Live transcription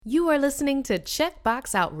You are listening to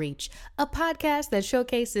Checkbox Outreach, a podcast that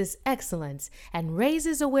showcases excellence and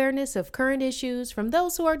raises awareness of current issues from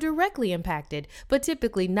those who are directly impacted, but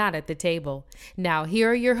typically not at the table. Now, here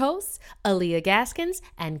are your hosts, Aaliyah Gaskins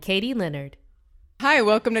and Katie Leonard. Hi,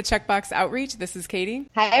 welcome to Checkbox Outreach. This is Katie.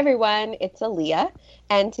 Hi, everyone. It's Aaliyah.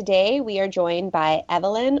 And today we are joined by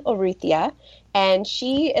Evelyn Urrutia, and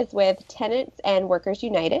she is with Tenants and Workers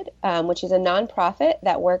United, which is a nonprofit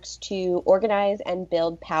that works to organize and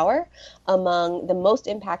build power among the most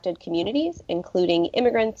impacted communities, including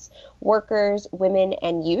immigrants, workers, women,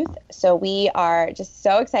 and youth. So we are just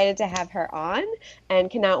so excited to have her on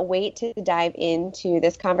and cannot wait to dive into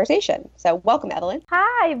this conversation. So welcome, Evelyn.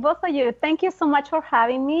 Hi, both of you. Thank you so much for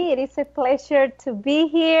having me. It is a pleasure to be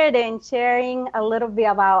here and sharing a little bit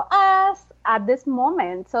about us at this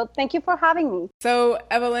moment. So thank you for having me. So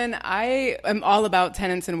Evelyn, I am all about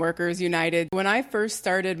Tenants and Workers United. When I first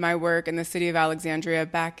started my work in the city of Alexandria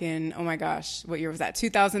back in, what year was that?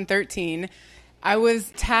 2013. I was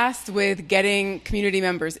tasked with getting community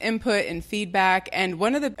members' input and feedback, and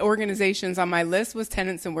one of the organizations on my list was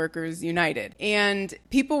Tenants and Workers United. And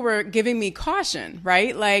people were giving me caution,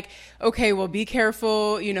 right? Like, okay, well, be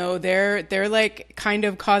careful, they're like kind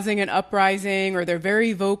of causing an uprising, or they're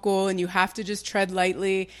very vocal and you have to just tread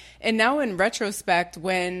lightly. And now in retrospect,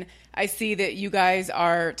 when I see that you guys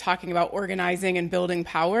are talking about organizing and building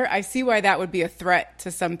power, I see why that would be a threat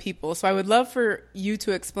to some people. So I would love for you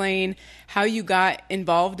to explain how you got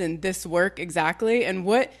involved in this work exactly, and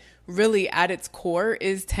what really at its core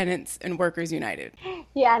is Tenants and Workers United.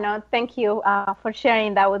 Yeah, no, thank you for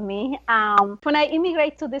sharing that with me. When I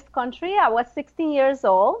immigrated to this country, I was 16 years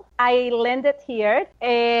old. I landed here,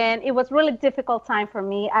 and it was really difficult time for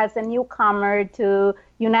me as a newcomer to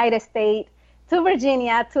United States, to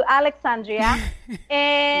Virginia, to Alexandria.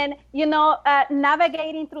 And,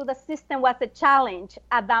 navigating through the system was a challenge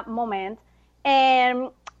at that moment.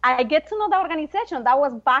 And I get to know the organization. That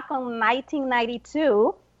was back in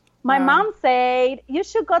 1992. My mom said, you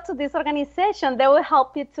should go to this organization. They will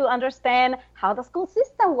help you to understand how the school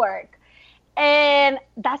system works. And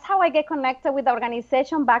that's how I get connected with the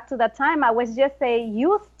organization back to that time. I was just a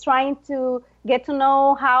youth trying to get to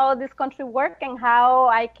know how this country works and how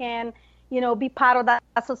I can be part of that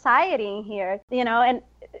society here, and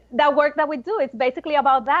that work that we do is basically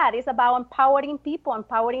about that. It's about empowering people,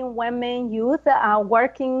 empowering women, youth,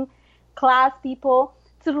 working class people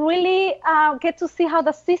to really get to see how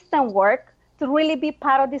the system works, to really be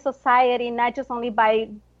part of the society, not just only by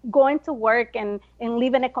going to work and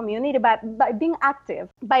live in a community, but by being active,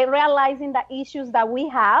 by realizing the issues that we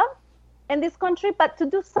have in this country, but to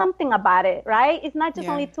do something about it, right? It's not just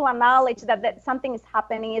only to acknowledge that something is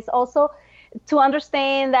happening. It's also to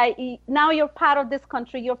understand that now you're part of this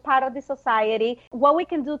country, you're part of this society, what we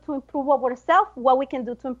can do to improve ourselves, what we can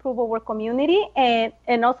do to improve our community,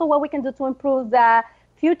 and also what we can do to improve the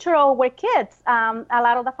future of our kids. A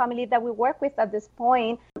lot of the families that we work with at this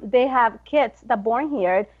point, they have kids that are born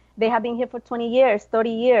here. They have been here for 20 years, 30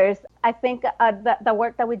 years. I think the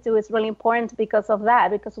work that we do is really important because of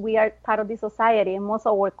that, because we are part of this society, and most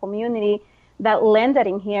of our community that landed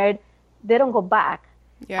in here, they don't go back.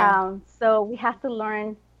 Yeah. So we have to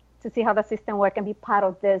learn to see how the system works and be part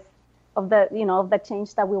of the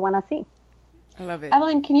change that we want to see. I love it.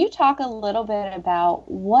 Evelyn, can you talk a little bit about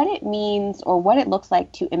what it means or what it looks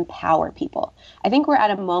like to empower people? I think we're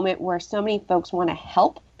at a moment where so many folks want to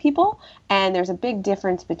help people, and there's a big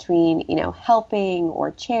difference between, helping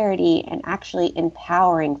or charity and actually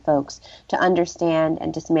empowering folks to understand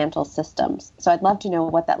and dismantle systems. So I'd love to know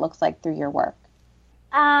what that looks like through your work.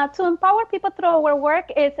 To empower people through our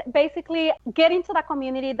work is basically getting to the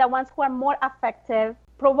community, the ones who are more effective,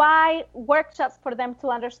 provide workshops for them to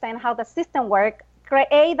understand how the system works,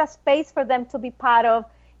 create a space for them to be part of,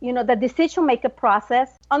 the decision-making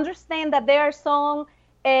process, understand that there are some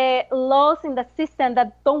laws in the system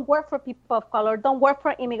that don't work for people of color, don't work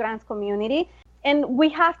for immigrants community. And we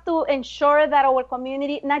have to ensure that our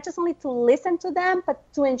community, not just only to listen to them, but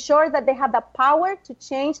to ensure that they have the power to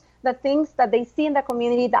change the things that they see in the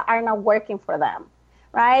community that are not working for them,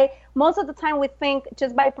 right? Most of the time we think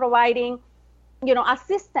just by providing, a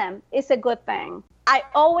system is a good thing. I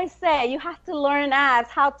always say you have to learn us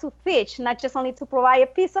how to fish, not just only to provide a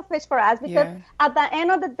piece of fish for us, because at the end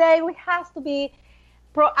of the day, we have to be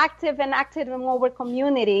proactive and active in our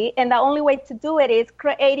community. And the only way to do it is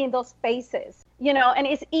creating those spaces, and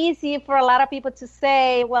it's easy for a lot of people to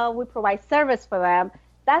say, well, we provide service for them.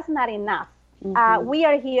 That's not enough. Mm-hmm. We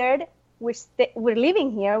are here. We're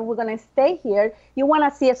living here. We're going to stay here. You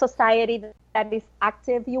want to see a society that is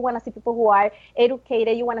active. You want to see people who are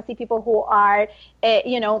educated. You want to see people who are,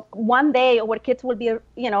 one day our kids will be,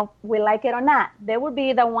 we like it or not, they will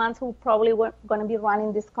be the ones who probably were going to be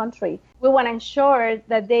running this country. We want to ensure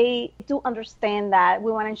that they do understand that.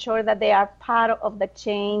 We want to ensure that they are part of the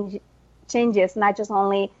changes, not just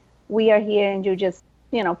only we are here and you just,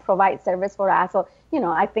 provide service for us. So,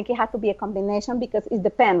 I think it has to be a combination because it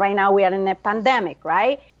depends. Right now we are in a pandemic,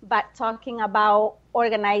 right? But talking about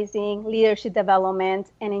organizing, leadership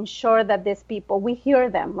development, and ensure that these people, we hear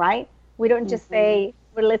them, right? We don't just say,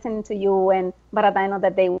 we're listening to you, but at the end of the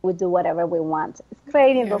day, we do whatever we want. It's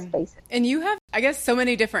creating those spaces. And you have, I guess, so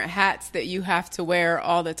many different hats that you have to wear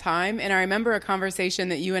all the time. And I remember a conversation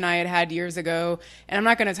that you and I had years ago, and I'm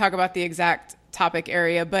not going to talk about the exact topic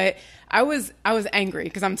area, but I was angry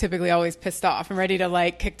because I'm typically always pissed off and ready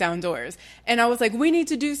to kick down doors. And I was like, we need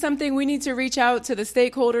to do something. We need to reach out to the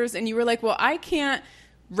stakeholders. And you were like, well, I can't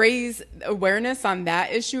raise awareness on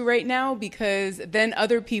that issue right now because then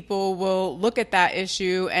other people will look at that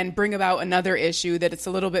issue and bring about another issue that it's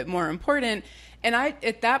a little bit more important. And I,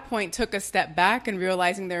 at that point, took a step back and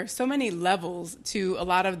realizing there are so many levels to a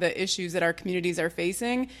lot of the issues that our communities are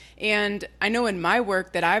facing. And I know in my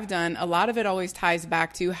work that I've done, a lot of it always ties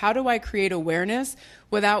back to how do I create awareness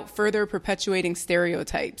without further perpetuating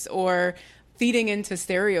stereotypes or feeding into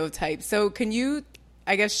stereotypes. So can you,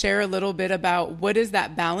 I guess, share a little bit about what is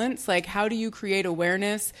that balance? Like, how do you create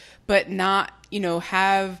awareness, but not,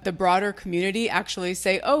 have the broader community actually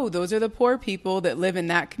say, oh, those are the poor people that live in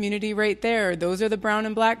that community right there. Those are the brown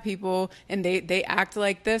and black people, and they act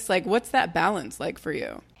like this. Like, what's that balance like for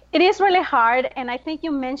you? It is really hard. And I think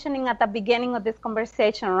you mentioning at the beginning of this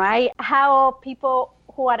conversation, right? How people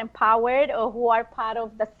who are empowered or who are part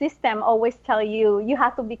of the system always tell you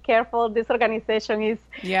have to be careful. This organization is,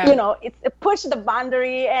 it's push the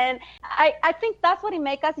boundary. And I think that's what it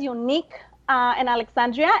makes us unique in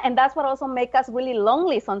Alexandria. And that's what also makes us really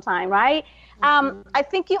lonely sometimes, right? I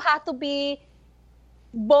think you have to be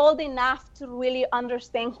bold enough to really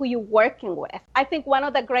understand who you're working with. I think one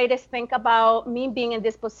of the greatest things about me being in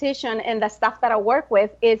this position and the staff that I work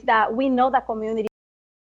with is that we know the community.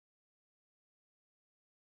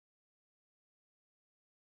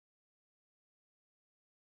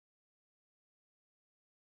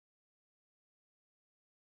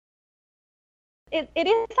 It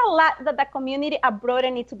is a lot that the community abroad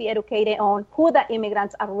needs to be educated on who the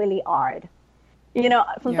immigrants are really are.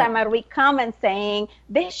 Sometimes I read comments saying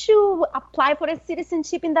they should apply for a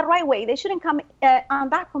citizenship in the right way. They shouldn't come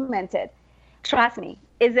undocumented. Trust me,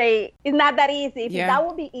 it's not that easy. If that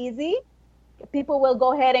would be easy, people will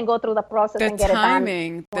go ahead and go through the process and get it done.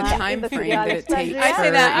 The time frame that it takes. I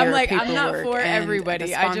say that I'm not for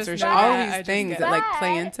everybody. I just all these things that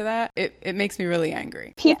play into that. It makes me really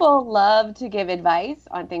angry. People love to give advice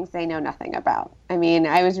on things they know nothing about. I mean,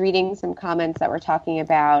 I was reading some comments that were talking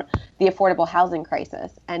about the affordable housing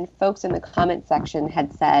crisis, and folks in the comment section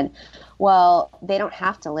had said, well, they don't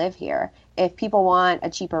have to live here. If people want a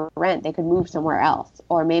cheaper rent, they could move somewhere else,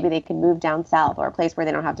 or maybe they could move down south or a place where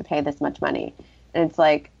they don't have to pay this much money. And it's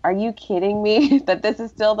like, are you kidding me that this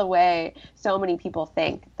is still the way so many people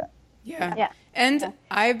think? Yeah. And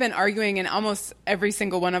I've been arguing in almost every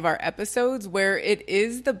single one of our episodes where it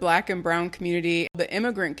is the Black and brown community, the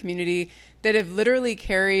immigrant community, that have literally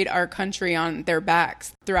carried our country on their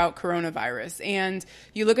backs throughout coronavirus. And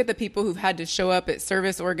you look at the people who've had to show up at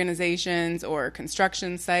service organizations or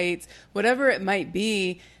construction sites, whatever it might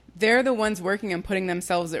be, they're the ones working and putting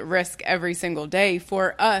themselves at risk every single day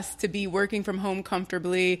for us to be working from home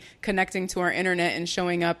comfortably, connecting to our internet and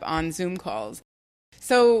showing up on Zoom calls.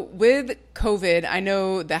 So with COVID, I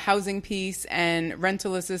know the housing piece and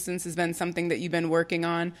rental assistance has been something that you've been working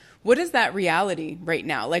on. What is that reality right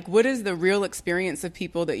now? Like, what is the real experience of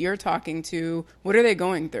people that you're talking to? What are they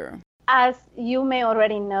going through? As you may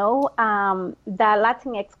already know, the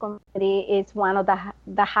Latinx community is one of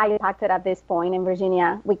the highly impacted at this point in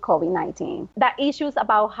Virginia with COVID-19. The issues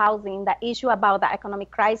about housing, the issue about the economic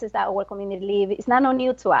crisis that our community lives, is not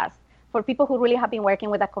new to us. For people who really have been working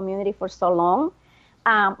with the community for so long,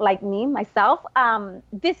 like me, myself,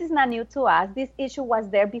 this is not new to us. This issue was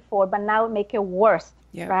there before, but now it make it worse,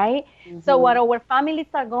 right? Mm-hmm. So what our families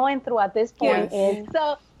are going through at this point is...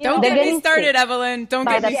 So, don't get me started, Evelyn. Don't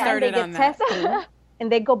get me started on that. Testing,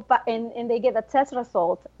 and they go back and they get a test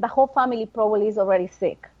result. The whole family probably is already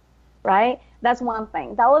sick, right? That's one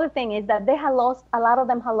thing. The other thing is that a lot of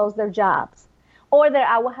them have lost their jobs, or their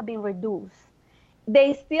hours have been reduced.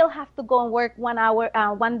 They still have to go and work 1 hour,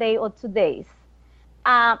 1 day or 2 days.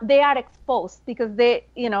 They are exposed because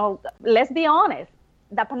let's be honest,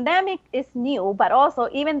 the pandemic is new, but also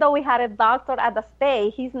even though we had a doctor at the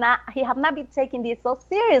state, he have not been taking this so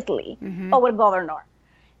seriously, our governor.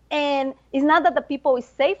 And it's not that the people is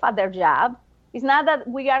safe at their job. It's not that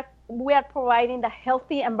we are providing the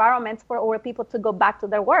healthy environments for our people to go back to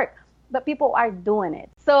their work, but people are doing it.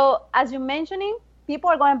 So as you're mentioning, people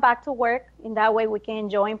are going back to work. In that way, we can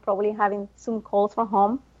enjoy probably having Zoom calls from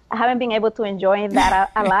home. I haven't been able to enjoy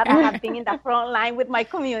that a lot. I have been in the front line with my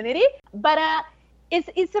community, but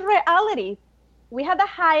it's a reality. We have the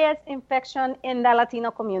highest infection in the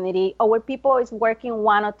Latino community. Our people is working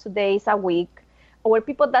 1 or 2 days a week. Our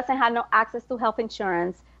people doesn't have no access to health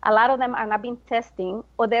insurance. A lot of them are not been testing,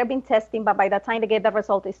 or they're been testing, but by the time they get the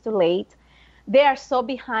result, it's too late. They are so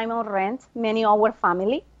behind on rent, many of our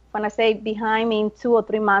family. When I say behind, I mean 2 or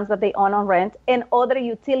 3 months that they own on rent, and other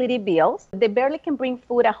utility bills. They barely can bring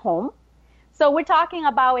food at home. So we're talking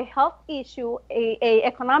about a health issue, a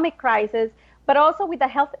economic crisis, but also with the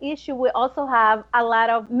health issue, we also have a lot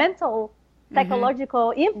of mental,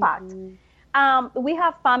 psychological impact. We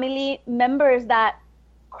have family members that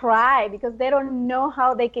cry because they don't know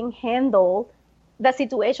how they can handle the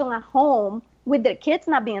situation at home with their kids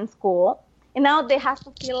not being in school. And now they have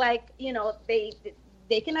to feel like,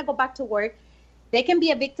 they cannot go back to work. They can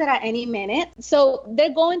be evicted at any minute. So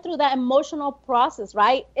they're going through that emotional process,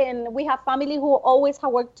 right? And we have family who always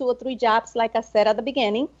have worked 2 or 3 jobs, like I said at the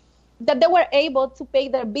beginning, that they were able to pay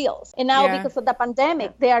their bills. And now because of the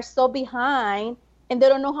pandemic, they are so behind and they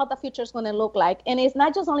don't know how the future is going to look like. And it's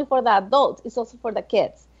not just only for the adults, it's also for the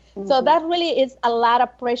kids. So that really is a lot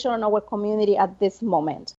of pressure on our community at this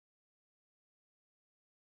moment.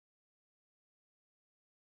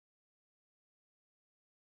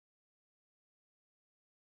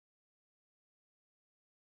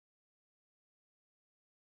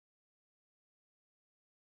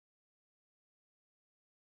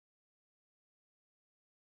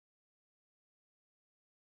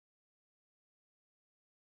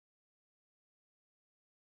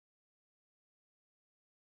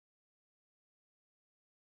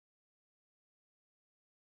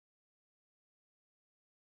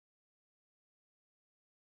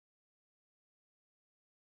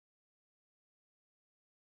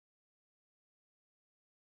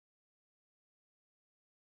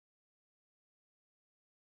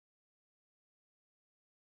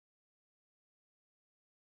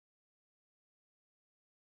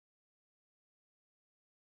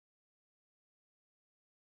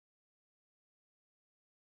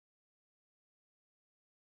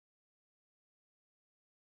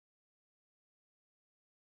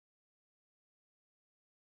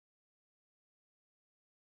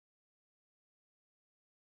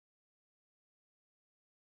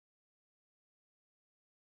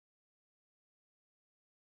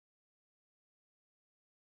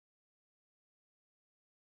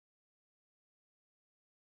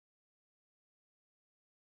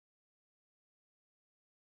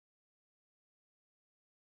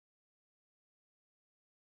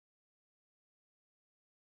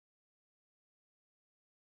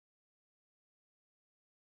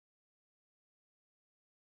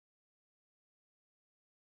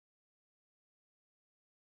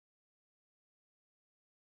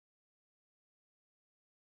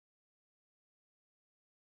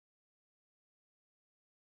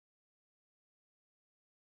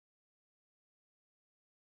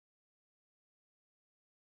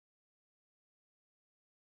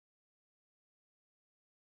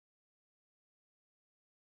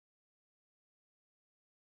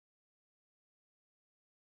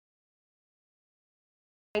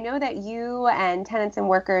 I know that you and tenants and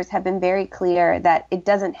workers have been very clear that it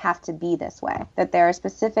doesn't have to be this way, that there are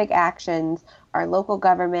specific actions our local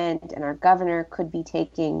government and our governor could be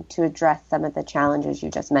taking to address some of the challenges you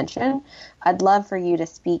just mentioned. I'd love for you to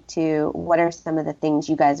speak to what are some of the things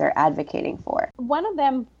you guys are advocating for. One of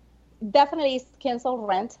them definitely is cancel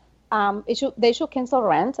rent. They should cancel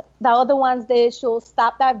rent. The other ones, they should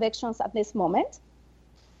stop the evictions at this moment.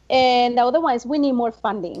 And the other one is we need more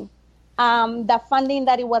funding. The funding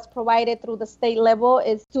that it was provided through the state level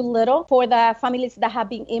is too little for the families that have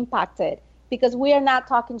been impacted, because we are not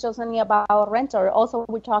talking just only about renter. Also,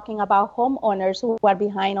 we're talking about homeowners who are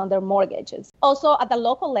behind on their mortgages. Also, at the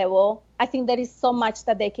local level, I think there is so much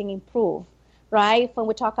that they can improve, right? When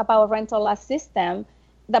we talk about rental assistance,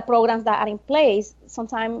 the programs that are in place,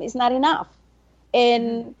 sometimes it's not enough.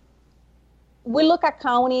 And we look at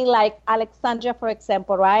county like Alexandria, for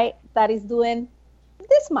example, right? That is doing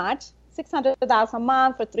this much. $600,000 a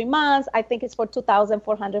month for 3 months. I think it's for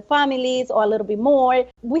 2,400 families or a little bit more.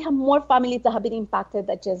 We have more families that have been impacted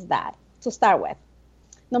than just that to start with.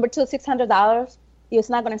 Number two, $600 is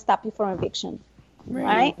not going to stop you from eviction.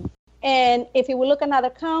 right? And if we look at other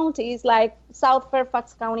counties like South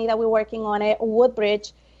Fairfax County that we're working on it,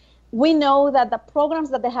 Woodbridge, we know that the programs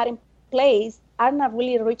that they had in place are not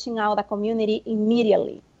really reaching out the community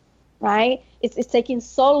immediately, right? It's taking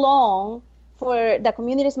so long for the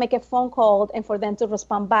communities to make a phone call and for them to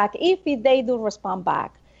respond back, if they do respond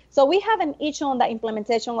back. So we have an issue on the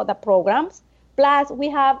implementation of the programs. Plus, we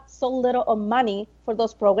have so little of money for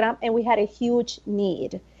those programs, and we had a huge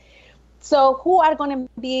need. So who are going to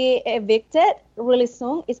be evicted really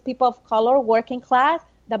soon is people of color, working class,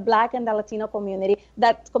 the Black and the Latino community,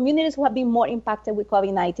 that communities who have been more impacted with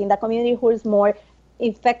COVID-19, the community who is more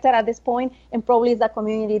infected at this point, and probably is the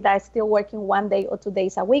community that is still working 1 day or 2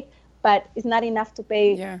 days a week, but it's not enough to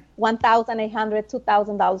pay $1,800,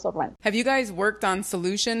 $2,000 of rent. Have you guys worked on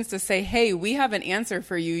solutions to say, hey, we have an answer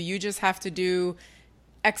for you. You just have to do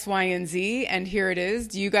X, Y, and Z, and here it is.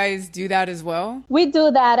 Do you guys do that as well? We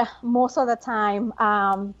do that most of the time.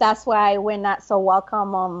 That's why we're not so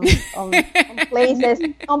welcome on places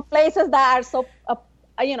that are so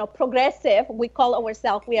progressive. We call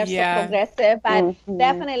ourselves, we are so progressive, but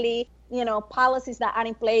definitely, policies that are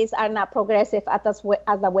in place are not progressive as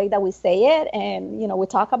the way that we say it, and we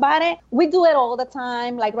talk about it. We do it all the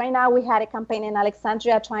time. Like right now, we had a campaign in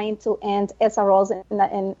Alexandria trying to end SROs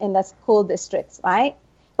in the school districts, right?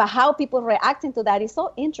 But how people reacting to that is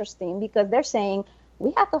so interesting, because they're saying,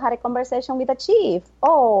 we have to have a conversation with the chief.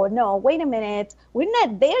 Oh, no, wait a minute. We're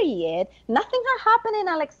not there yet. Nothing has happened in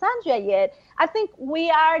Alexandria yet. I think we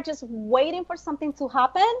are just waiting for something to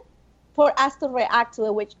happen for us to react to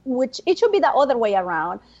it, which it should be the other way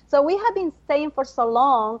around. So we have been saying for so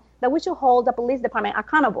long that we should hold the police department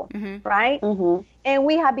accountable, right? Mm-hmm. And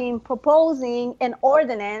we have been proposing an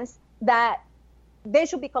ordinance that they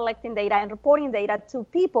should be collecting data and reporting data to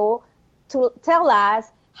people to tell us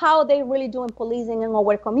how they really doing policing in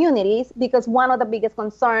our communities, because one of the biggest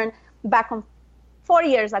concerns back on 4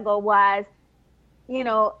 years ago was,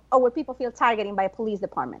 our people feel targeted by a police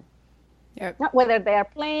department. Yep. Whether they are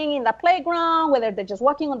playing in the playground, whether they're just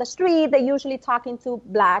walking on the street, they're usually talking to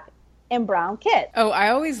Black and brown kids. Oh,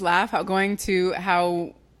 I always laugh going to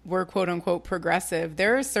how we're quote unquote progressive.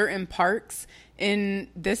 There are certain parks in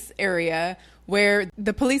this area where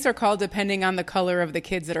the police are called depending on the color of the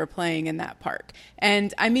kids that are playing in that park.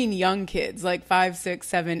 And I mean young kids, like 5, 6,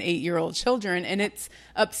 7, 8-year-old children. And it's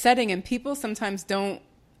upsetting. And people sometimes don't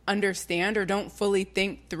understand or don't fully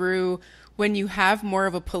think through, when you have more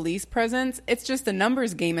of a police presence, it's just a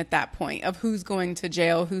numbers game at that point of who's going to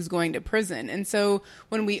jail, who's going to prison. And so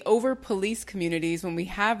when we over-police communities, when we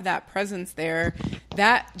have that presence there,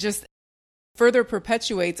 that just further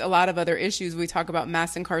perpetuates a lot of other issues. We talk about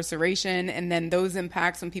mass incarceration, and then those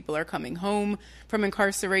impacts when people are coming home from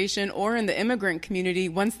incarceration, or in the immigrant community,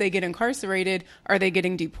 once they get incarcerated, are they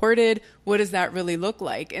getting deported? What does that really look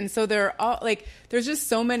like? And so there's just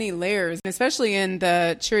so many layers, especially in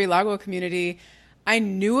the Chiricahua community. I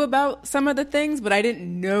knew about some of the things, but I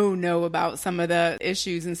didn't know about some of the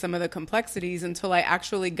issues and some of the complexities until I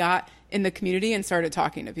actually got in the community and started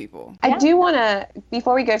talking to people. I do want to,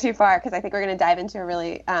 before we go too far, because I think we're going to dive into a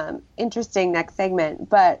really interesting next segment,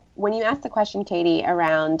 but when you asked the question, Katie,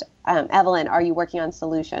 around Evelyn, are you working on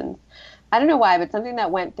solutions? I don't know why, but something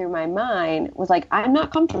that went through my mind was like, I'm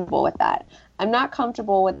not comfortable with that. I'm not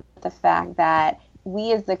comfortable with the fact that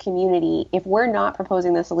we as the community, if we're not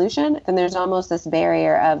proposing the solution, then there's almost this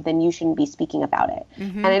barrier of, then you shouldn't be speaking about it.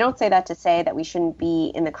 Mm-hmm. And I don't say that to say that we shouldn't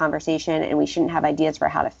be in the conversation and we shouldn't have ideas for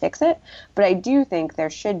how to fix it. But I do think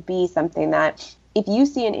there should be something that, if you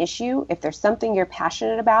see an issue, if there's something you're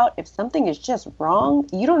passionate about, if something is just wrong,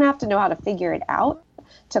 you don't have to know how to figure it out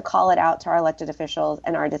to call it out to our elected officials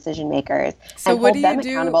and our decision makers, and hold them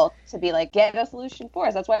accountable to be like, get a solution for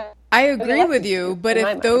us. That's why I agree with you. But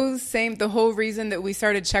if the whole reason that we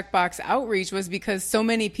started Checkbox Outreach was because so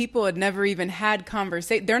many people had never even had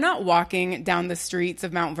conversation. They're not walking down the streets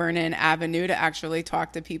of Mount Vernon Avenue to actually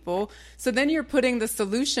talk to people. So then you're putting the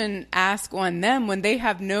solution ask on them when they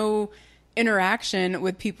have no interaction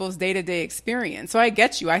with people's day-to-day experience. So I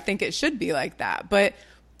get you. I think it should be like that. But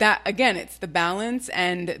that, again, it's the balance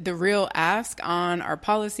and the real ask on our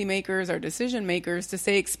policymakers, our decision makers, to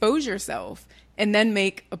say, expose yourself and then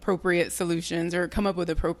make appropriate solutions or come up with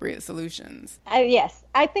appropriate solutions. Yes,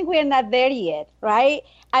 I think we're not there yet, right?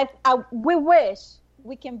 We wish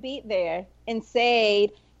we can be there and say,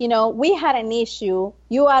 we had an issue,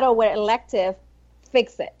 you are our elective,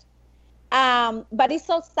 fix it. But it's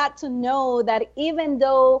so sad to know that even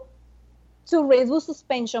though to reduce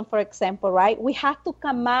suspension, for example, right, we have to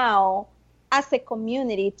come out as a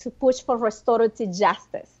community to push for restorative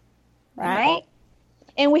justice, right?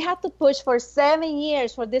 And we had to push for 7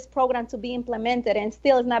 years for this program to be implemented, and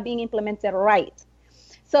still it's not being implemented right.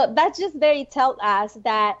 So that just very tells us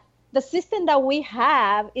that the system that we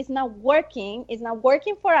have is not working. It's not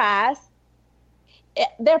working for us.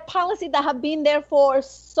 There are policies that have been there for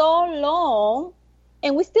so long,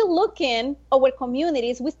 and we're still looking our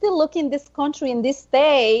communities. We're still looking this country and this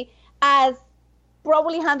state as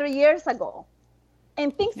probably 100 years ago.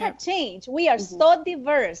 And things have changed. We are so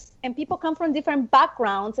diverse, and people come from different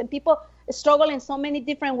backgrounds, and people struggle in so many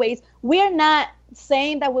different ways. We're not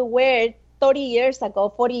saying that we were 30 years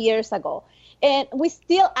ago, 40 years ago, and we're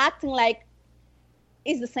still acting like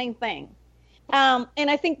it's the same thing. And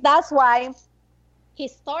I think that's why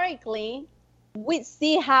historically we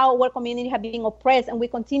see how our community have been oppressed, and we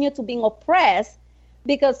continue to be oppressed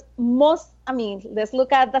because let's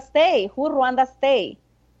look at the state. Who run the state?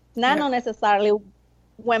 Not necessarily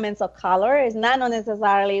women's of color. It's not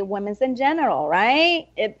necessarily women's in general, right?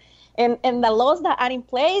 And the laws that are in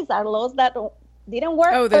place are laws that didn't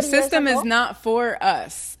work. Oh, the system is not for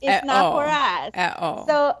us. It's not for us at all.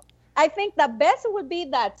 So I think the best would be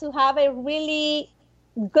that to have a really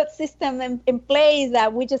good system in place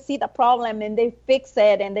that we just see the problem and they fix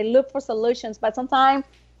it and they look for solutions. But sometimes,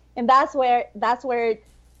 and that's where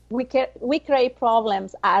we create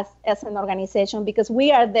problems as an organization, because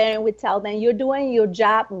we are there and we tell them, you're doing your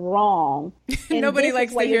job wrong. Nobody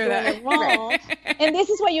likes to hear that. Wrong. And this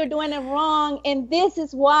is why you're doing it wrong. And this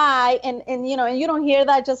is why, and you don't hear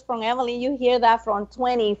that just from Evelyn, you hear that from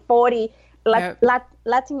 20, 40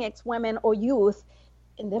 Latinx women or youth,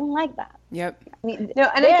 and they don't like that. Yep. I mean,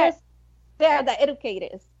 they're the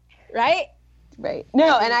educators, right? Right.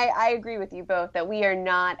 No, and I agree with you both that we are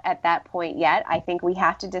not at that point yet. I think we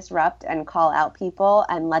have to disrupt and call out people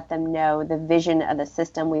and let them know the vision of the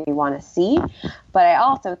system we want to see. But I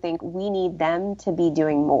also think we need them to be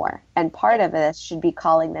doing more. And part of this should be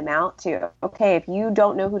calling them out to, okay, if you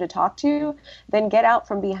don't know who to talk to, then get out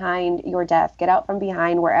from behind your desk, get out from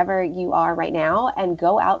behind wherever you are right now and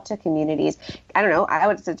go out to communities. I don't know, I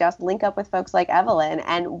would suggest link up with folks like Evelyn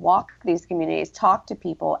and walk these communities, talk to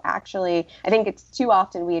people. Actually, I think it's too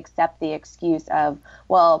often we accept the excuse of,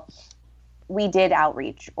 well, we did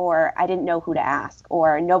outreach, or I didn't know who to ask,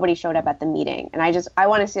 or nobody showed up at the meeting. And I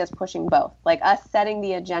want to see us pushing both, like us setting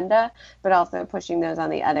the agenda, but also pushing those on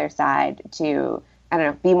the other side to, I don't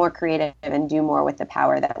know, be more creative and do more with the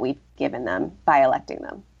power that we've given them by electing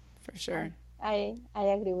them. For sure. I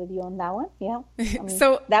agree with you on that one. Yeah. I mean,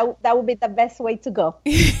 so that would be the best way to go.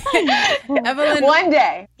 Evelyn, one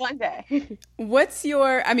day. What's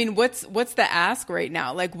the ask right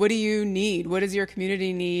now? Like, what do you need? What does your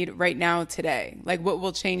community need right now today? Like, what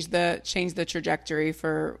will change the trajectory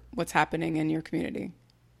for what's happening in your community?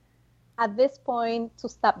 At this point, to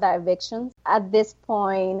stop the evictions. At this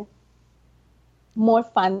point, more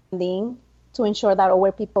funding to ensure that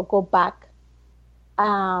our people go back.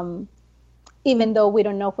 Even though we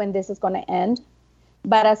don't know when this is going to end.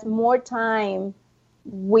 But as more time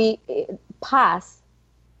we pass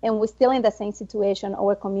and we're still in the same situation,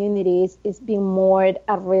 our communities is being more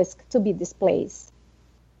at risk to be displaced.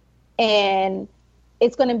 And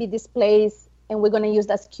it's going to be displaced, and we're going to use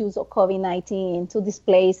the excuse of COVID-19 to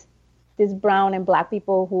displace these brown and black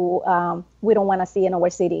people who we don't want to see in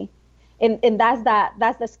our city. And that's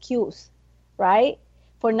the excuse, right,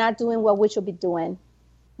 for not doing what we should be doing.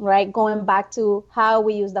 Right, going back to how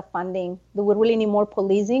we use the funding. Do we really need more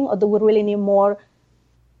policing, or do we really need more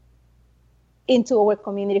into our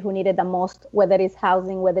community who need it the most, whether it's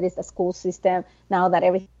housing, whether it's the school system, now that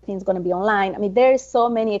everything's going to be online? I mean, there's so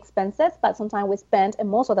many expenses, but sometimes we spend, and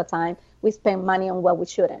most of the time, we spend money on what we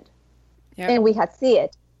shouldn't. Yep. And we had see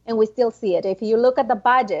it, and we still see it. If you look at the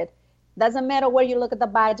budget, doesn't matter where you look at the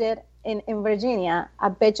budget in Virginia, I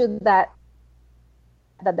bet you that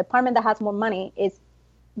the department that has more money is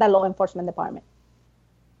the law enforcement department,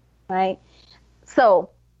 right?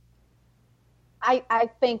 So I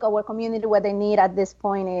think our community, what they need at this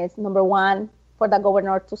point is, number one, for the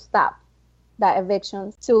governor to stop the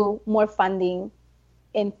evictions, 2, more funding,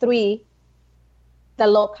 and 3, the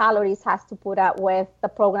localities has to put up with the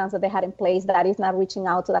programs that they had in place that is not reaching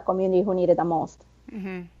out to the community who need it the most.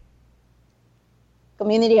 Mm-hmm.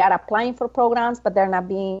 Community are applying for programs, but they're not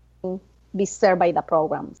being served by the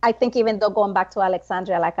programs. I think even though going back to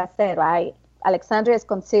Alexandria, like I said, right, Alexandria is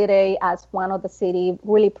considered as one of the city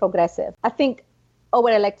really progressive. I think our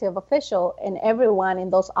elected official and everyone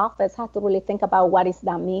in those offices have to really think about what does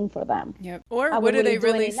that mean for them. Yep. Or what do they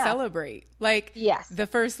really celebrate? Like, yes, the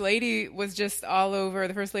First Lady was just all over,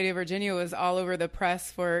 the First Lady of Virginia was all over the press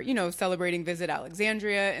for, celebrating Visit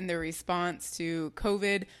Alexandria and the response to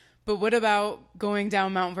COVID. But what about going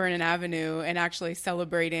down Mount Vernon Avenue and actually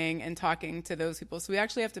celebrating and talking to those people? So we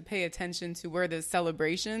actually have to pay attention to where the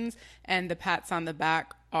celebrations and the pats on the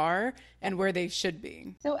back are and where they should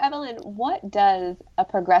be. So Evelyn, what does a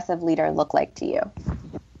progressive leader look like to you?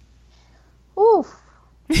 Oof.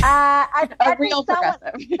 I real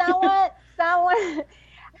progressive. Someone.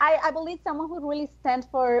 I believe someone who really stands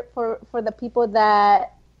for the people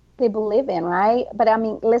that they believe in, right? But I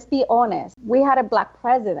mean, let's be honest. We had a Black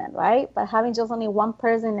president, right? But having just only one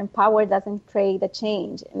person in power doesn't create the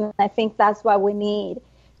change. And I think that's why we need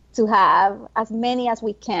to have as many as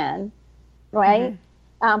we can, right?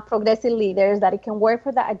 Progressive leaders that it can work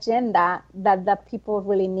for the agenda that the people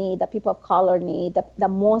really need, the people of color need, the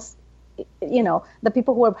most, the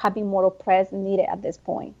people who are having more oppressed needed at this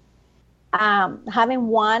point. Having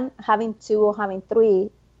one, having two, or having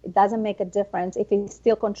three, it doesn't make a difference if it's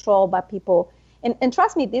still controlled by people. And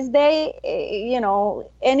trust me, this day,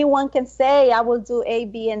 anyone can say, I will do A,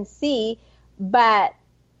 B, and C, but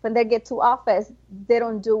when they get to office, they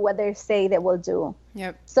don't do what they say they will do.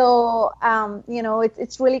 Yep. So,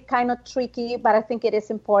 it's really kind of tricky, but I think it is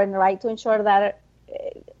important, right, to ensure that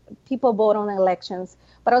people vote on elections.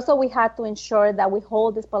 But also we have to ensure that we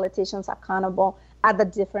hold these politicians accountable at the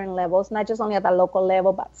different levels, not just only at the local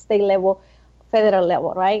level, but state level, federal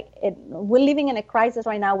level, right? We're living in a crisis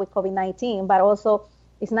right now with COVID-19, but also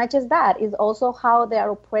it's not just that, it's also how they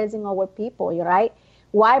are oppressing our people, right?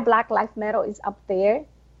 Why Black Lives Matter is up there,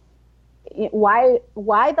 why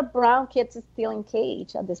the brown kids is still in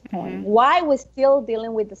cage at this point, why we're still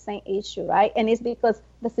dealing with the same issue, right? And it's because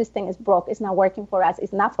the system is broke, it's not working for us,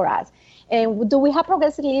 it's not for us. And do we have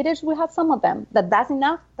progressive leaders? We have some of them. That's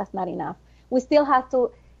enough? That's not enough. We still have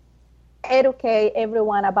to educate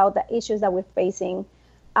everyone about the issues that we're facing,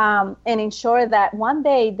 and ensure that one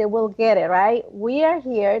day they will get it, right? We are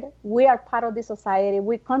here, we are part of the society,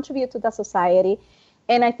 we contribute to the society,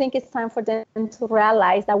 and I think it's time for them to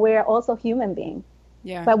realize that we're also human beings.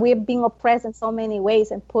 Yeah. But we're being oppressed in so many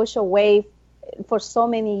ways and pushed away for so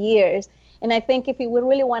many years. And I think if we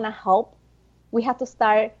really want to help, we have to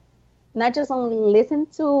start not just only listen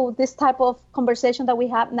to this type of conversation that we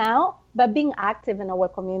have now, but being active in our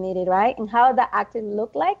community, right? And how that active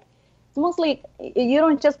look like. It's mostly, you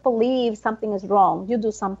don't just believe something is wrong, you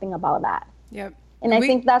do something about that. Yep. And I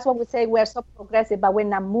think that's what we say, we're so progressive, but we're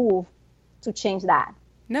not moved to change that.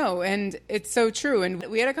 No, and it's so true. And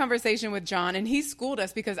we had a conversation with John, and he schooled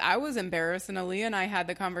us because I was embarrassed, and Aaliyah and I had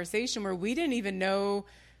the conversation where we didn't even know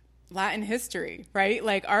Latin history, right?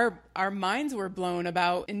 Like our minds were blown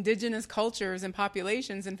about indigenous cultures and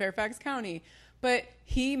populations in Fairfax County. But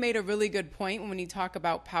he made a really good point when you talk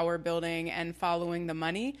about power building and following the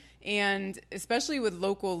money, and especially with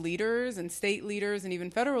local leaders and state leaders and even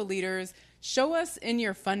federal leaders, show us in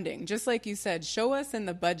your funding. Just like you said, show us in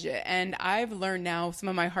the budget. And I've learned now some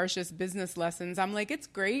of my harshest business lessons. I'm like, it's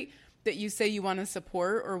great that you say you want to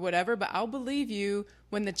support or whatever, but I'll believe you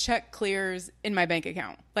when the check clears in my bank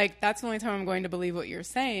account. Like, that's the only time I'm going to believe what you're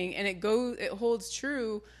saying. And it holds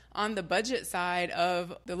true on the budget side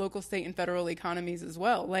of the local, state, and federal economies as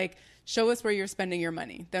well. Like, show us where you're spending your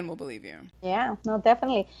money, then we'll believe you. Yeah, no,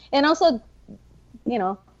 definitely. And also,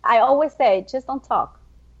 I always say, just don't talk.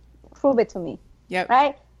 Prove it to me. Yep.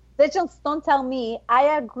 Right? They just don't tell me,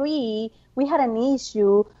 I agree, we had an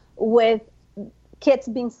issue with kids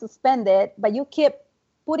being suspended, but you keep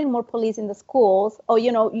putting more police in the schools, or,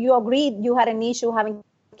 you agreed you had an issue having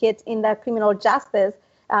kids in the criminal justice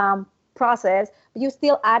process, but you're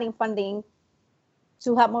still adding funding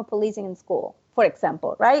to have more policing in school, for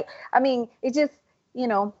example, right? I mean, it's just,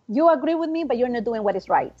 you agree with me, but you're not doing what is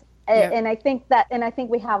right. Yep. And I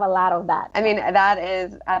think we have a lot of that. I mean, that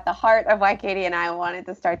is at the heart of why Katie and I wanted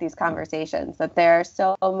to start these conversations, that there are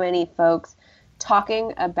so many folks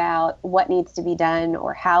talking about what needs to be done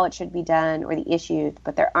or how it should be done or the issues,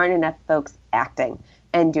 but there aren't enough folks acting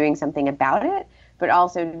and doing something about it, but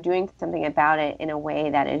also doing something about it in a way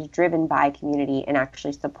that is driven by community and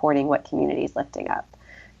actually supporting what community is lifting up.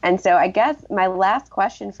 And so I guess my last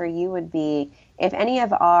question for you would be, if any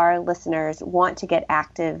of our listeners want to get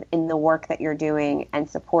active in the work that you're doing and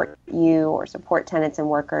support you or support tenants and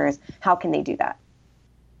workers, how can they do that?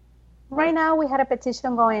 Right now, we had a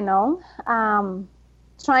petition going on,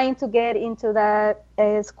 trying to get into the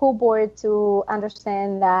school board to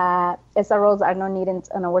understand that SROs are not needed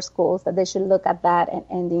in our schools, that they should look at that and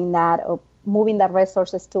ending that, or moving the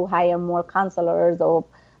resources to hire more counselors or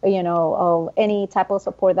any type of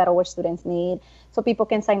support that our students need. So people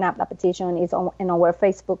can sign up. The petition is in our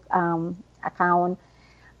Facebook account.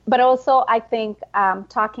 But also, I think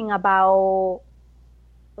talking about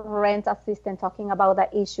rent assistance, talking about the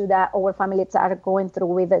issue that our families are going through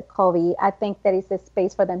with the COVID. I think there is a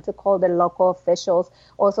space for them to call the local officials,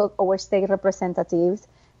 also our state representatives,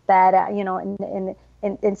 that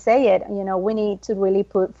and say it. We need to really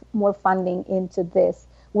put more funding into this.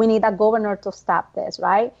 We need a governor to stop this,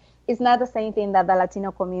 right? It's not the same thing that the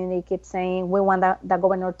Latino community keeps saying. We want the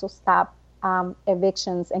governor to stop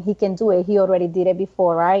evictions, and he can do it. He already did it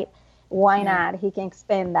before, right? Why not? He can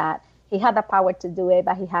expand that. He had the power to do it,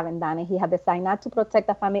 but he haven't done it. He had decided not to protect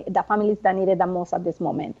the families that need it the most at this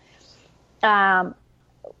moment.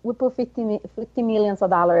 We put $50 million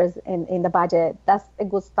in the budget. That's a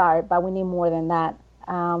good start, but we need more than that.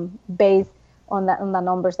 Based on the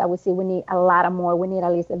numbers that we see, we need a lot of more. We need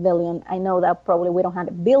at least $1 billion. I know that probably we don't have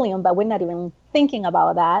 $1 billion, but we're not even thinking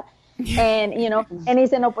about that. And and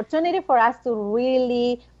it's an opportunity for us to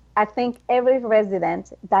really, I think every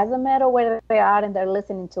resident, doesn't matter where they are and they're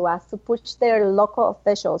listening to us, to push their local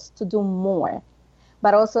officials to do more,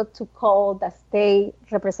 but also to call the state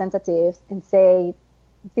representatives and say,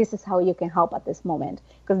 this is how you can help at this moment.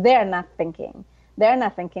 Because they're not thinking. They're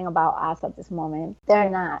not thinking about us at this moment. They're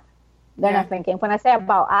not thinking. When I say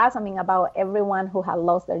about us, I mean about everyone who had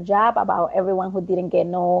lost their job, about everyone who didn't get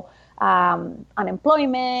no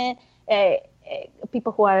unemployment,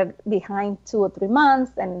 people who are behind 2 or 3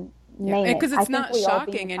 months, and name it. Because it's not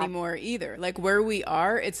shocking anymore either. Like where we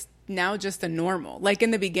are, it's now just a normal. Like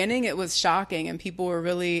in the beginning, it was shocking and people were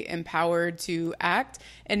really empowered to act.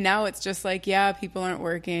 And now it's just like, yeah, people aren't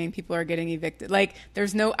working. People are getting evicted. Like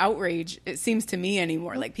there's no outrage, it seems to me,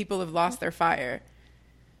 anymore. Like people have lost their fire.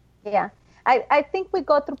 Yeah. I think we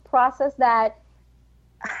go through process that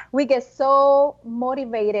we get so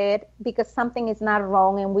motivated because something is not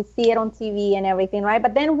wrong and we see it on TV and everything, right?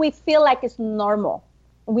 But then we feel like it's normal.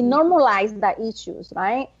 We normalize the issues,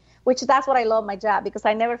 right? Which that's what I love my job, because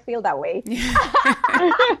I never feel that way.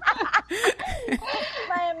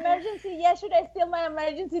 My emergency yesterday, still my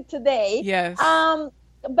emergency today. Yes.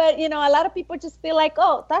 But, a lot of people just feel like,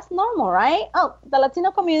 oh, that's normal, right? Oh, the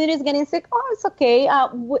Latino community is getting sick. Oh, it's okay.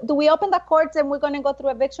 Do we open the courts and we're going to go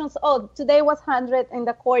through evictions? Oh, today was 100 in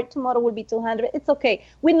the court. Tomorrow will be 200. It's okay.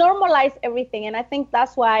 We normalize everything. And I think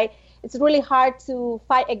that's why it's really hard to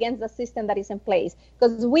fight against the system that is in place,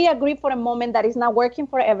 because we agree for a moment that it's not working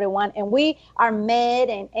for everyone. And we are mad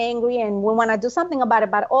and angry and we want to do something about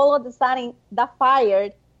it. But all of a sudden, that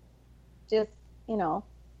fired just,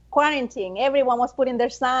 quarantine. Everyone was putting their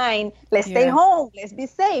sign, let's stay home, let's be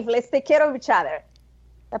safe, let's take care of each other.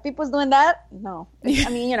 Are people doing that? No. I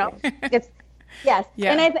mean, it's yes.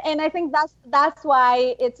 Yeah. And I think that's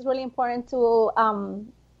why it's really important to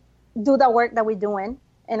do the work that we're doing.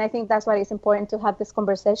 And I think that's why it's important to have these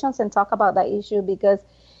conversations and talk about that issue, because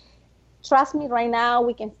trust me, right now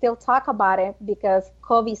we can still talk about it because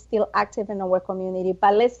COVID is still active in our community.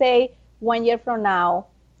 But let's say 1 year from now,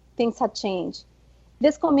 things have changed.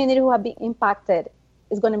 This community who have been impacted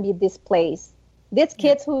is going to be displaced. These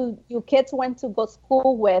kids who your kids went to go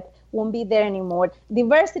school with won't be there anymore.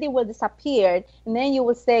 Diversity will disappear, and then you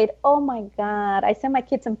will say, "Oh my God, I sent my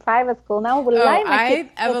kids in private school. Now I would like my kids."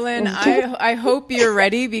 Evelyn, I hope you're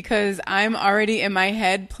ready, because I'm already in my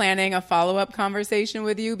head planning a follow-up conversation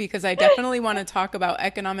with you, because I definitely want to talk about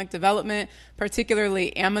economic development,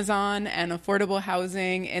 particularly Amazon and affordable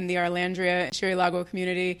housing in the Arlandria and Chirilago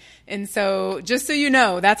community. And so, just so you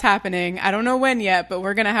know, that's happening. I don't know when yet, but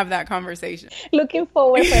we're gonna have that conversation. Looking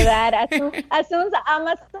forward for that. As soon as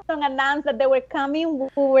Amazon announced that they were coming, we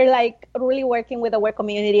were like really working with our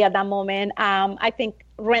community at that moment. I think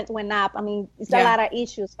rent went up. I mean, it's a lot of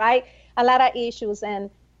issues, right? A lot of issues.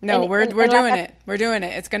 And we're doing it. We're doing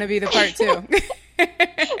it. It's going to be the part 2.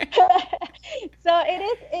 So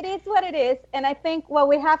it is what it is. And I think what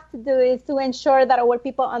we have to do is to ensure that our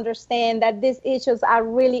people understand that these issues are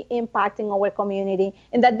really impacting our community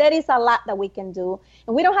and that there is a lot that we can do.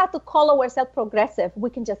 And we don't have to call ourselves progressive.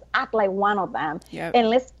 We can just act like one of them. Yep. And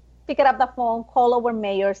let's pick up the phone, call our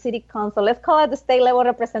mayor, city council, let's call the state level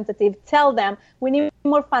representative, tell them we need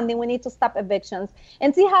more funding, we need to stop evictions,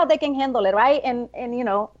 and see how they can handle it, right? And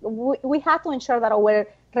we have to ensure that our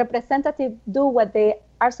representatives do what they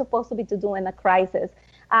are supposed to be to do in a crisis.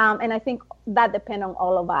 And I think that depends on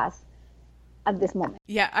all of us at this moment.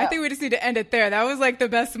 Yeah, I think we just need to end it there. That was like the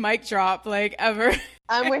best mic drop ever.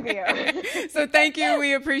 I'm with you. So thank you.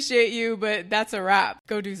 We appreciate you, but that's a wrap.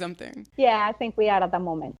 Go do something. Yeah, I think we are at the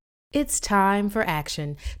moment. It's time for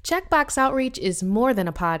action. Checkbox Outreach is more than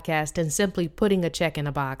a podcast and simply putting a check in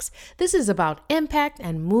a box. This is about impact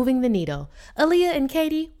and moving the needle. Aaliyah and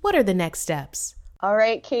Katie, what are the next steps? All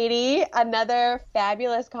right, Katie, another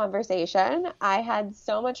fabulous conversation. I had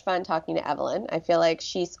so much fun talking to Evelyn. I feel like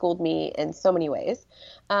she schooled me in so many ways.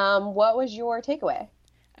 What was your takeaway?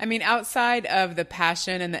 I mean, outside of the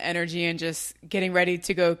passion and the energy and just getting ready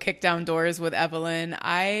to go kick down doors with Evelyn,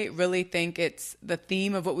 I really think it's the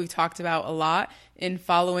theme of what we've talked about a lot in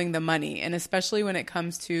following the money. And especially when it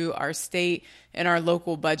comes to our state and our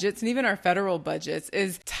local budgets and even our federal budgets,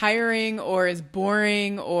 is tiring or as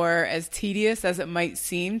boring or as tedious as it might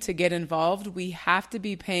seem to get involved. We have to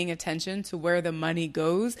be paying attention to where the money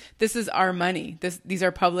goes. This is our money. These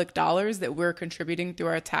are public dollars that we're contributing through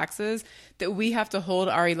our taxes that we have to hold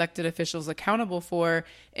our elected officials accountable for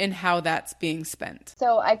in how that's being spent.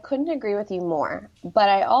 So I couldn't agree with you more, but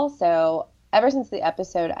I also, ever since the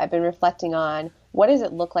episode, I've been reflecting on what does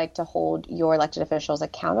it look like to hold your elected officials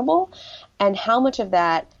accountable, and how much of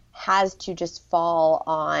that has to just fall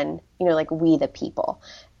on, like we the people.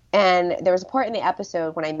 And there was a part in the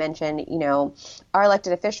episode when I mentioned, our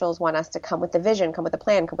elected officials want us to come with the vision, come with a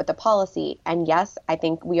plan, come with the policy. And yes, I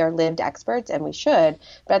think we are lived experts and we should,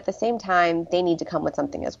 but at the same time, they need to come with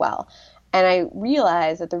something as well. And I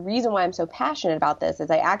realized that the reason why I'm so passionate about this is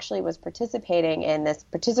I actually was participating in this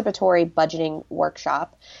participatory budgeting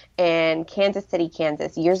workshop in Kansas City,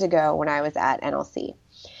 Kansas, years ago when I was at NLC.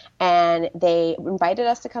 And they invited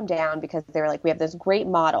us to come down because they were like, we have this great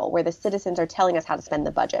model where the citizens are telling us how to spend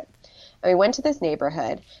the budget. And we went to this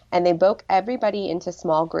neighborhood and they broke everybody into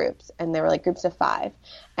small groups, and they were like groups of 5.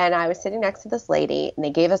 And I was sitting next to this lady and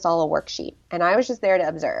they gave us all a worksheet, and I was just there to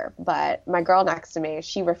observe. But my girl next to me,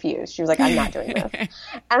 she refused. She was like, I'm not doing this.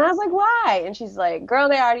 And I was like, why? And she's like, girl,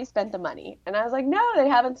 they already spent the money. And I was like, no, they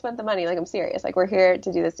haven't spent the money. Like, I'm serious. Like, we're here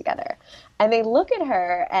to do this together. And they look at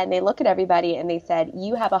her and they look at everybody and they said,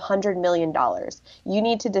 you have $100 million. You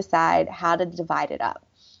need to decide how to divide it up.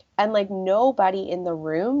 And like nobody in the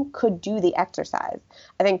room could do the exercise.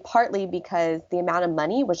 I think partly because the amount of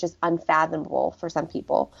money was just unfathomable for some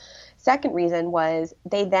people. Second reason was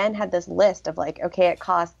they then had this list of like, okay, it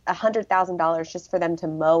costs $100,000 just for them to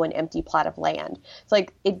mow an empty plot of land. So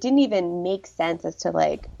like it didn't even make sense as to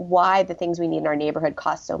like why the things we need in our neighborhood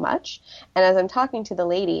cost so much. And as I'm talking to the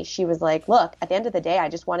lady, she was like, look, at the end of the day, I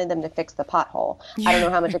just wanted them to fix the pothole. Yeah. I don't know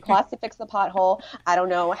how much it costs to fix the pothole. I don't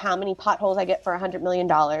know how many potholes I get for $100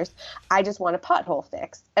 million. I just want a pothole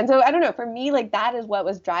fixed. And so I don't know, for me, like that is what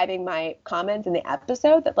was driving my comments in the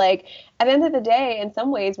episode, that like at the end of the day, in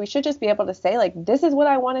some ways, we should just be able to say like, this is what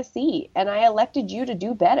I want to see. And I elected you to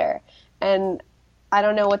do better. And I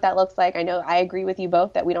don't know what that looks like. I know I agree with you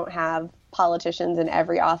both that we don't have politicians in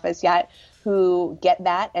every office yet who get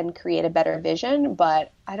that and create a better vision.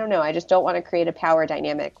 But I don't know. I just don't want to create a power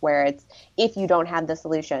dynamic where it's, if you don't have the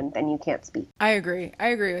solution, then you can't speak. I agree. I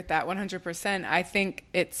agree with that 100%. I think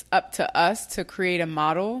it's up to us to create a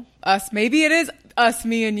model. Us, maybe it is us,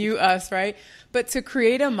 me and you, us, right? But to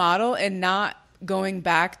create a model and not going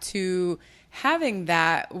back to having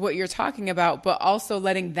that, what you're talking about, but also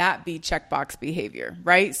letting that be checkbox behavior,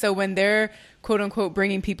 right? So when they're quote unquote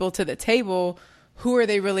bringing people to the table, who are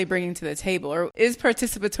they really bringing to the table? Or is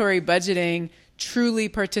participatory budgeting truly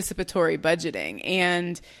participatory budgeting?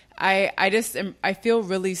 And I feel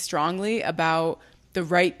really strongly about the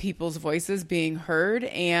right people's voices being heard,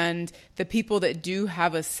 and the people that do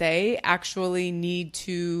have a say actually need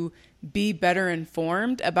to be better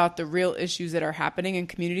informed about the real issues that are happening in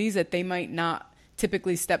communities that they might not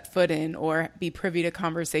typically step foot in or be privy to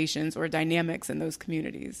conversations or dynamics in those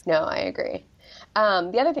communities. No, I agree.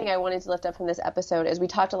 The other thing I wanted to lift up from this episode is we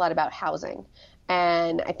talked a lot about housing.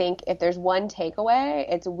 And I think if there's one takeaway,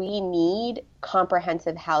 it's we need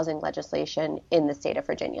comprehensive housing legislation in the state of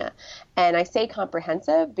Virginia. And I say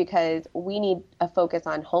comprehensive because we need a focus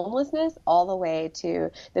on homelessness all the way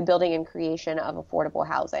to the building and creation of affordable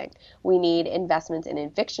housing. We need investments in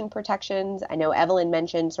eviction protections. I know Evelyn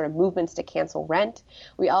mentioned sort of movements to cancel rent.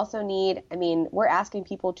 We also need, we're asking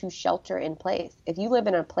people to shelter in place. If you live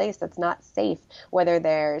in a place that's not safe, whether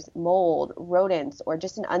there's mold, rodents, or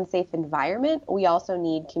just an unsafe environment, we also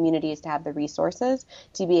need communities to have the resources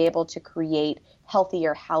to be able to create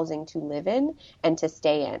healthier housing to live in and to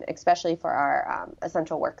stay in, especially for our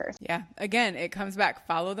essential workers. Yeah. Again, it comes back,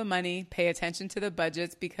 follow the money, pay attention to the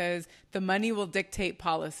budgets, because the money will dictate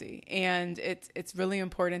policy. And it's really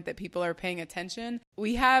important that people are paying attention.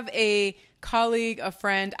 We have a colleague, a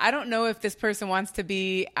friend, I don't know if this person wants to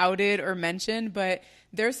be outed or mentioned, but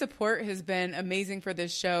their support has been amazing for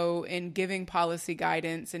this show in giving policy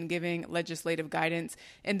guidance and giving legislative guidance.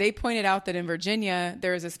 And they pointed out that in Virginia,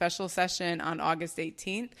 there is a special session on August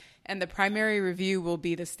 18th, and the primary review will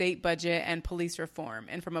be the state budget and police reform.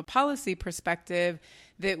 And from a policy perspective,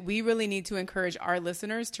 that we really need to encourage our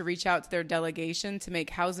listeners to reach out to their delegation to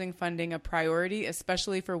make housing funding a priority,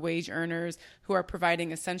 especially for wage earners who are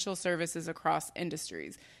providing essential services across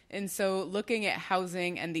industries. And so looking at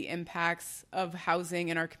housing and the impacts of housing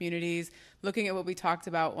in our communities, looking at what we talked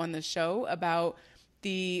about on the show about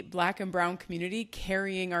the Black and Brown community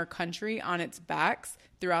carrying our country on its backs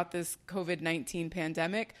throughout this COVID-19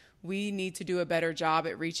 pandemic, we need to do a better job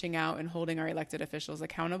at reaching out and holding our elected officials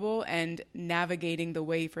accountable and navigating the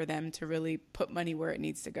way for them to really put money where it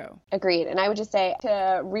needs to go. Agreed. And I would just say,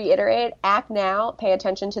 to reiterate, act now, pay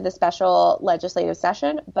attention to the special legislative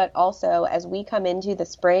session, but also as we come into the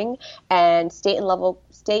spring and state and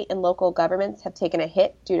local governments have taken a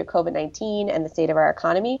hit due to COVID-19 and the state of our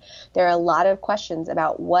economy, there are a lot of questions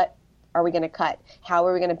about what are we going to cut? How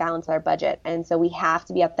are we going to balance our budget? And so we have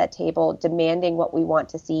to be at that table demanding what we want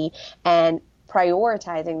to see and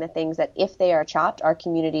prioritizing the things that if they are chopped, our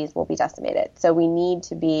communities will be decimated. So we need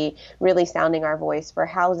to be really sounding our voice for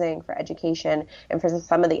housing, for education, and for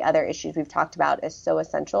some of the other issues we've talked about is so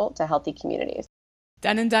essential to healthy communities.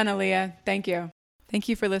 Done and done, Aaliyah. Thank you. Thank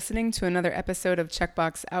you for listening to another episode of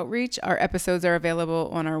Checkbox Outreach. Our episodes are available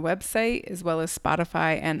on our website as well as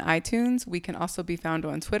Spotify and iTunes. We can also be found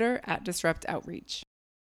on Twitter @DisruptOutreach.